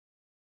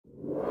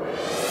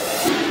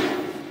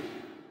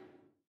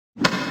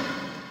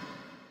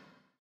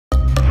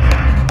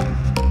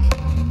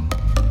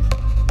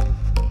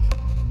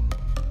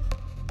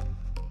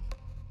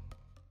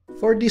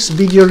For this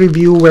video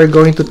review, we're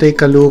going to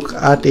take a look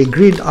at a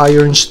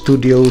Gridiron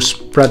Studios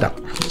product.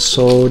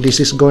 So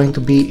this is going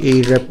to be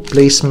a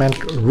replacement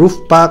roof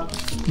pack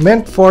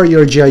meant for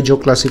your G.I. Joe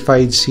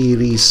Classified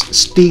Series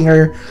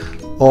Stinger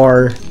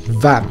or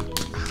Vamp.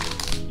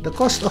 The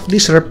cost of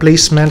this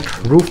replacement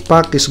roof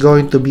pack is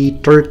going to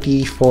be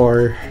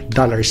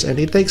 $34, and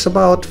it takes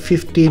about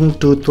 15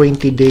 to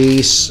 20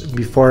 days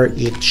before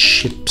it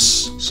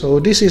ships. So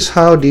this is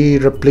how the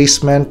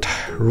replacement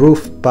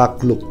roof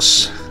pack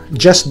looks.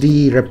 Just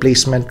the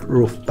replacement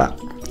roof pack.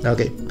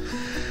 Okay,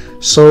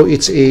 so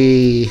it's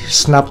a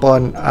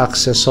snap-on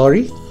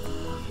accessory.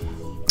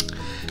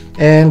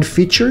 And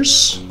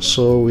features,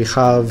 so we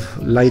have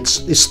lights,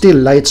 it's still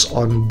lights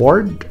on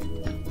board,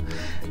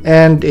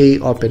 and a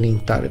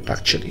opening turret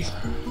actually.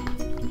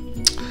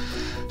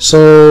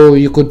 So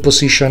you could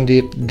position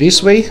it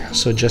this way,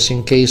 so just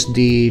in case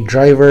the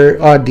driver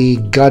or the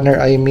gunner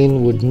I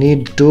mean would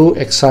need to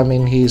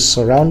examine his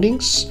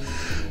surroundings,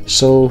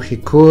 so he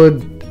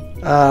could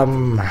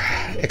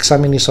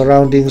examine his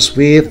surroundings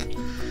with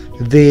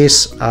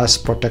this as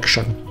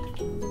protection.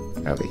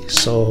 Okay,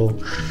 so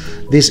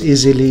this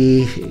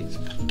easily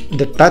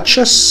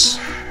detaches,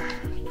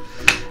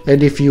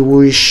 and if you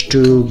wish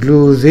to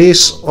glue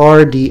this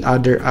or the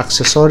other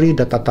accessory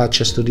that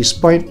attaches to this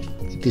point,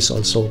 it is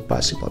also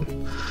possible.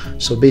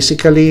 So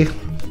basically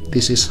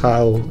this is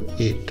how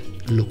it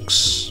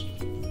looks.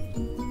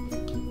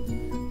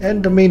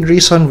 And the main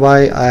reason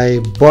why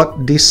I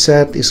bought this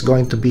set is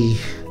going to be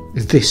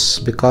this,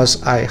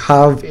 because I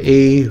have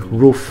a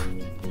roof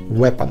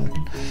weapon,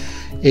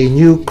 a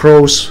new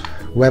cross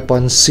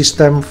weapon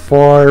system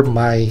for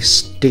my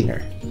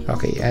Stinger.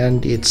 Okay,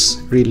 and it's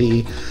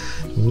really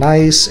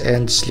nice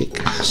and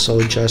sleek.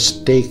 So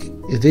just take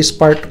this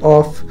part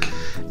off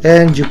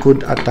and you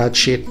could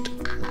attach it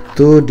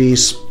to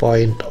this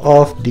point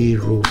of the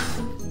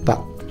roof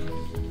pack.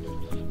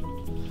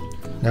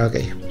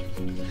 Okay,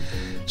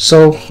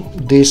 so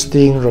this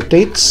thing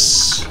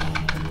rotates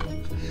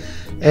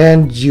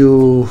and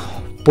you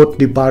put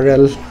the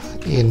barrel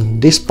in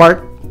this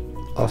part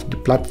of the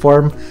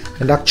platform,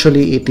 and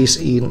actually it is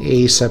in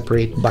a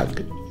separate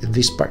bag,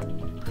 this part.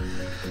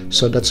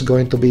 So that's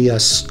going to be a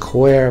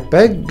square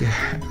peg,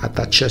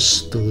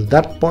 attaches to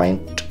that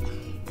point,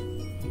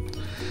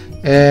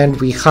 and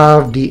we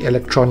have the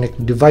electronic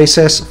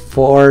devices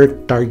for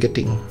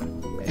targeting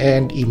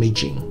and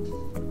imaging.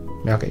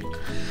 Okay,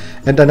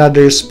 and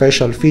another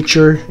special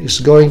feature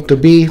is going to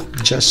be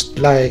just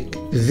like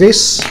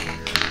this.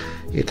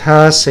 It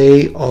has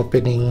a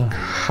opening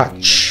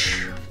hatch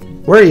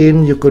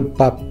wherein you could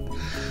pop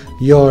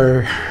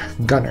your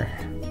gunner.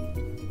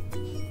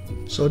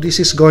 So this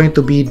is going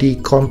to be the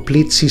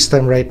complete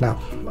system right now.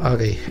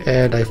 Okay,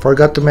 and I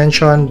forgot to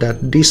mention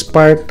that this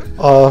part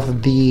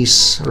of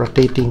this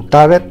rotating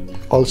turret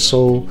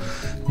also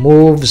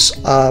moves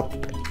up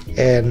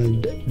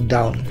and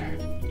down.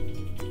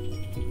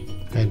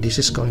 And this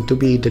is going to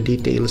be the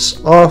details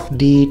of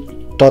the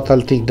total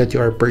thing that you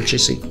are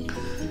purchasing,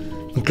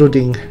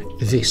 including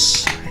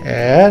this.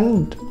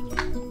 And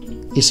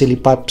easily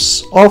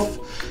pops off,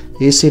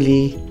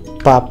 easily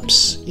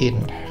pops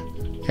in.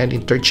 And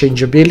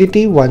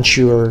interchangeability, once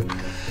you're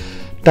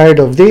tired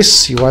of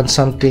this, you want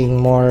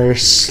something more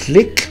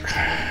slick,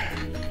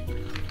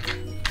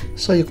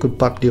 so you could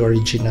pop the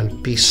original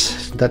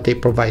piece that they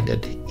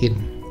provided in.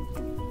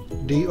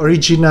 The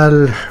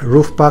original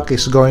roof pack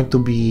is going to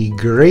be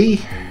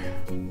gray,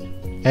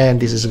 and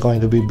this is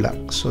going to be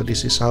black. So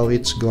this is how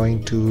it's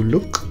going to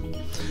look.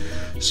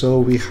 So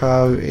we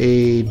have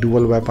a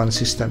dual weapon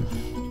system.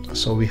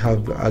 So we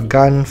have a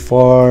gun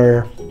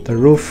for the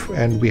roof,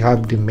 and we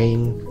have the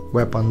main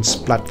weapons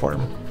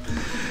platform.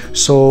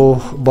 So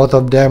both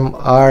of them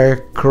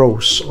are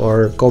CROWS,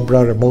 or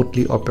Cobra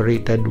remotely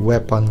operated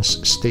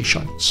weapons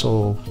station.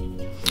 So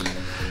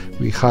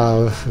we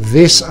have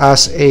this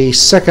as a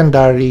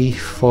secondary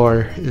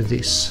for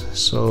this.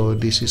 So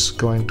this is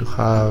going to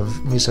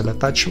have missile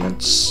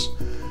attachments,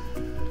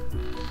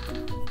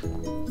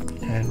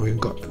 and we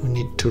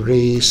need to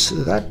raise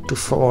that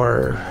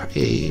for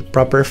a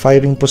proper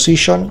firing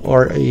position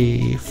or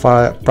a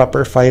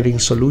proper firing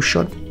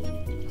solution.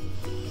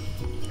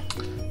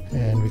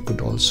 And we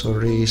could also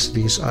raise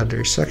this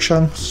other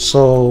section.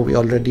 So we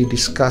already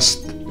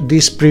discussed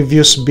this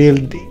previous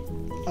build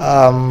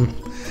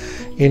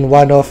in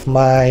one of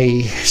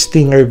my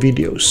Stinger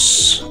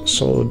videos.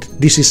 So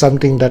this is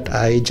something that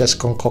I just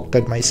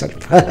concocted myself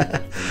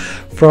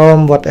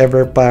from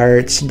whatever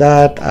parts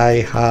that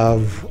I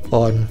have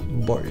on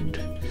board.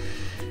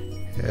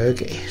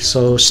 Okay,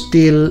 so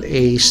still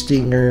a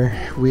Stinger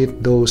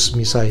with those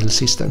missile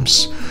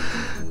systems.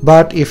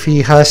 But if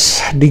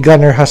the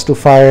gunner has to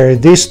fire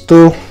these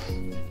two,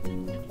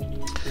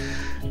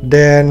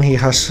 then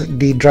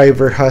the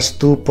driver has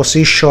to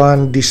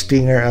position the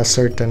Stinger a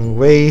certain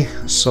way,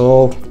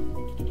 so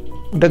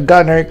the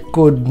gunner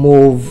could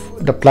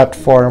move the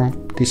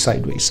platform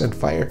sideways and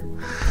fire.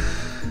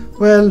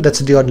 Well, that's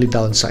the only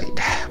downside,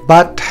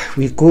 but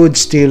we could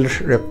still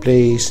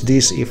replace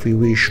this if we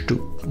wish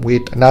to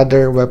with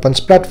another weapons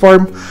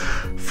platform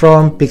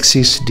from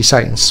Pixie's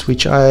Designs,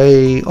 which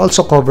I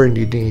also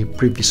covered in the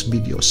previous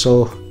video.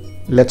 So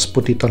let's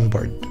put it on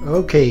board.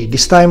 Okay,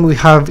 this time we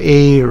have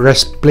a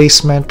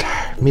replacement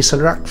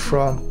missile rack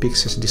from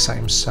Pixie's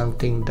Designs,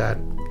 something that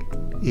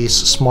is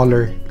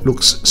smaller,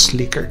 looks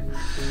sleeker.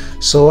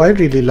 So I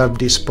really love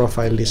this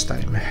profile this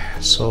time.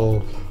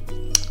 So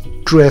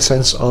true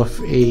essence of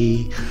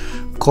a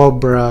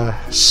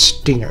Cobra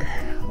Stinger.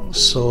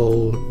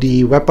 So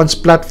the weapons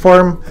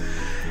platform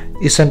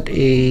isn't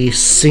a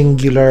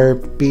singular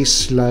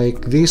piece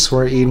like this,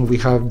 wherein we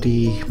have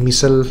the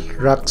missile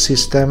rack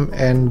system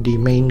and the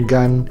main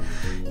gun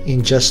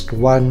in just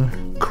one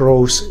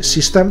cross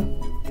system.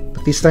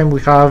 But this time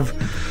we have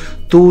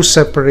two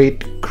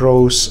separate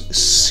cross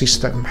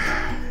system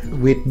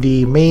with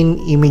the main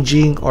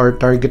imaging or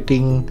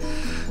targeting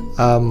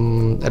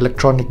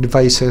electronic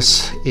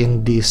devices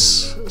in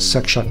this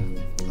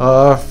section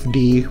of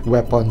the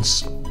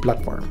weapons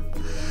platform.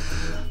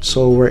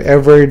 So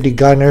wherever the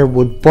gunner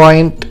would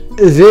point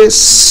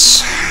this,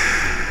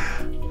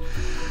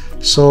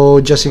 so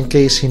just in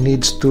case he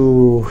needs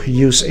to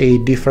use a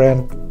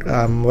different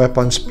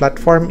weapons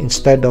platform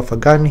instead of a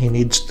gun, he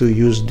needs to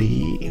use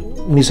the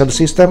missile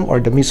system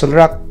or the missile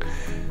rack.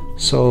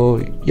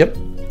 So yep,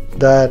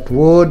 that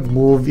would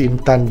move in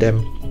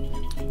tandem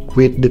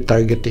with the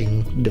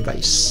targeting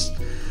device.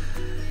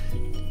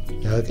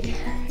 Okay,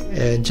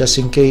 and just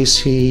in case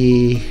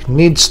he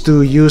needs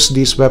to use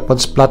this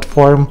weapons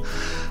platform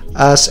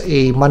as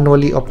a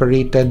manually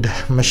operated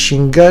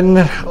machine gun,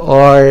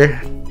 or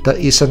that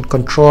isn't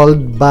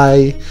controlled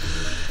by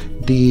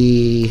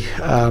the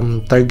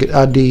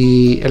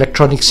the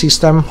electronic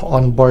system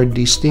on board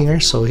the Stinger,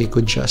 so he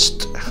could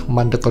just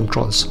man the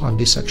controls on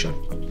this section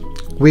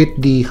with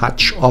the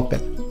hatch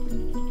open.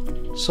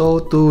 So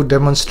to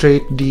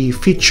demonstrate the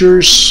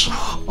features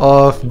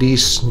of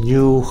this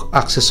new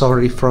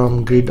accessory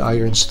from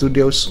Gridiron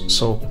Studios,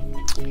 so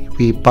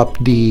we pop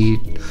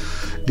the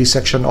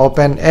section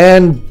open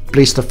and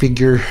place the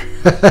figure.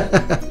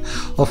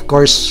 Of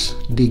course,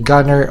 the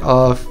gunner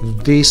of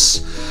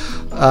this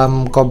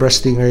Cobra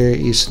Stinger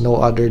is no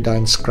other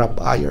than scrap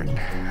iron.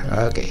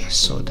 Okay,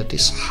 so that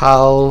is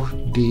how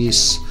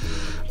this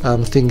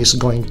thing is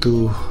going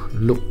to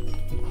look.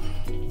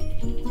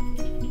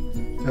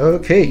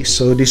 Okay,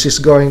 so this is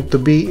going to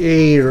be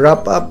a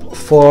wrap up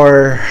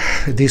for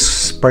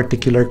this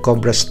particular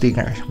Cobra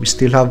Stinger. We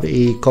still have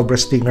a Cobra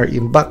Stinger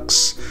in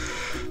box,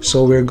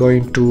 so we're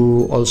going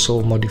to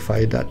also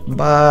modify that,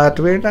 but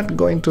we're not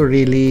going to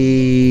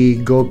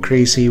really go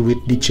crazy with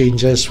the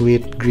changes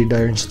with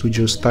Gridiron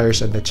Studios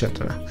tires and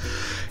etc.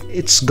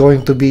 It's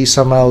going to be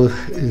somehow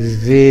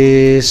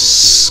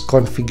this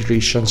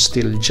configuration,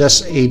 still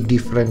just a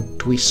different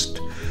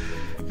twist,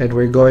 and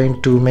we're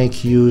going to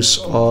make use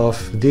of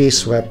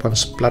this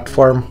weapons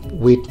platform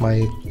with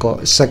my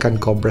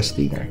second Cobra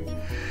Stinger.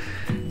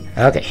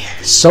 Okay,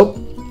 so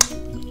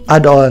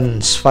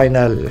add-ons,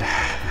 final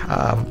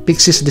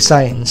Pixie's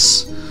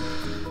Designs.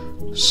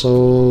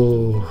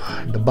 So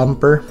the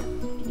bumper,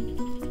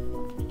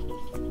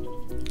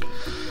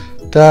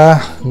 the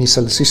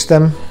missile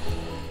system,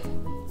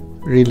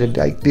 really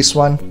like this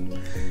one,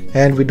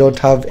 and we don't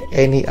have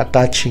any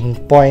attaching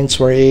points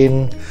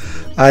wherein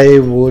I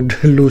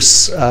would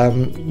lose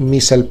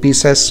missile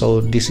pieces, so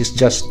this is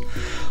just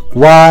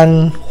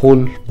one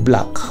whole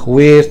block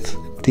with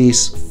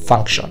this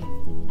function.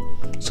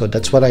 So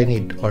that's what I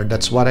need, or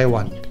that's what I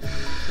want.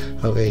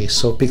 Okay,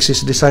 so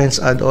Pixie's Designs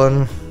add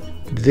on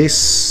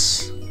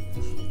this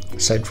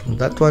aside from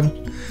that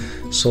one.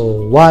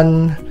 So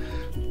 1,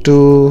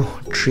 2,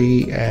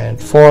 3,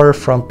 and 4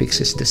 from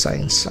Pixie's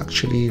Designs.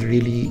 Actually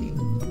really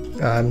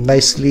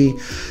nicely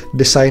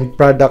designed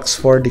products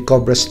for the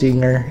Cobra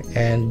Stinger,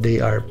 and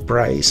they are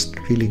priced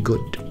really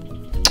good.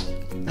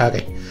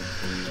 Okay,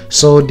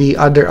 so the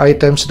other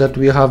items that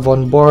we have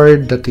on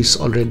board, that is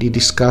already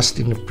discussed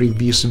in the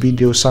previous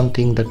video,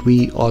 something that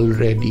we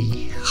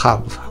already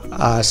have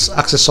as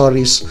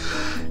accessories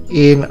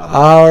in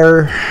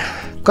our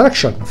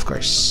collection, of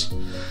course.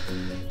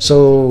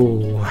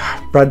 So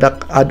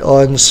product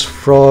add-ons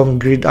from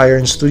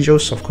Gridiron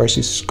Studios, of course,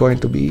 is going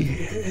to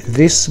be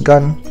this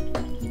gun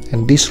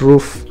and this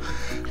roof,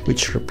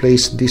 which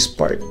replaced this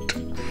part.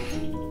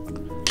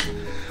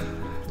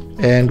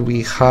 And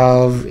we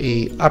have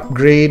a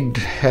upgrade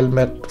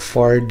helmet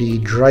for the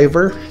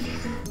driver.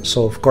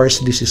 So of course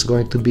this is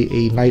going to be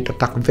a night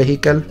attack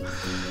vehicle,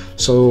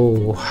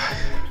 so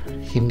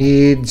he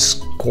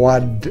needs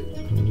quad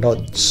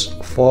nods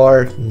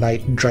for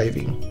night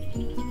driving.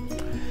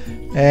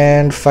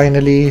 And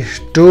finally,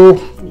 to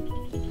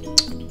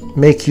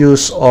make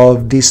use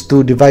of these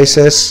two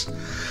devices,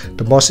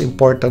 the most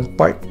important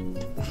part,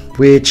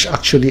 which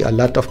actually a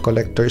lot of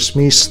collectors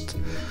missed,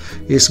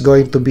 is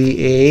going to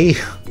be a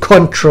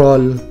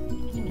control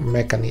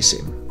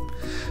mechanism.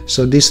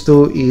 So this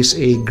too is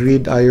a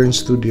Gridiron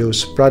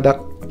Studios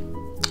product,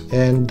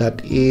 and that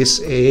is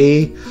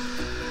a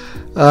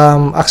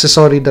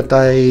accessory that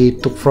I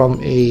took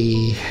from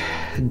a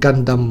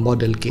Gundam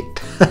model kit.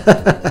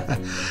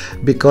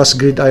 Because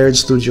Gridiron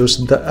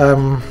Studios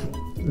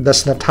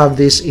does not have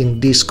this in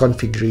this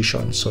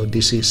configuration, so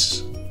this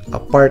is a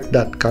part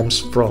that comes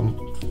from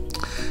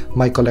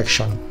my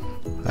collection.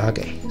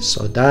 Okay,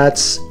 so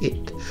that's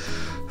it.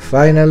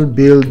 Final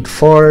build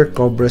for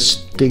Cobra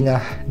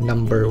Stinger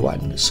number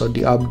 1. So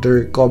the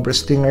other Cobra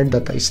Stinger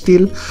that I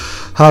still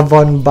have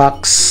on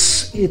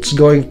box, it's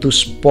going to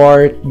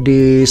sport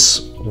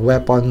this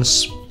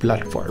weapons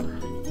platform,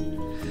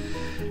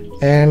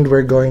 and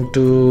we're going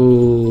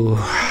to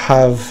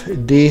have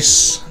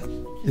this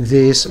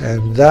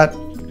and that,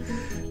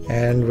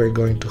 and we're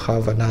going to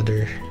have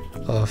another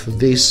of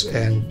this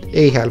and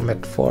a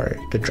helmet for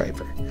the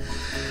driver.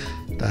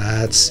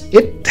 That's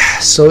it.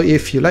 So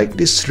if you like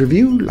this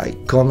review,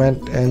 like,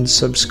 comment, and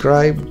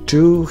subscribe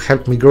to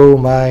help me grow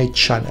my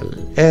channel.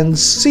 And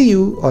see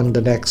you on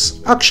the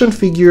next action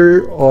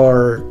figure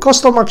or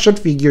custom action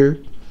figure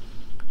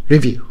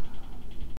review.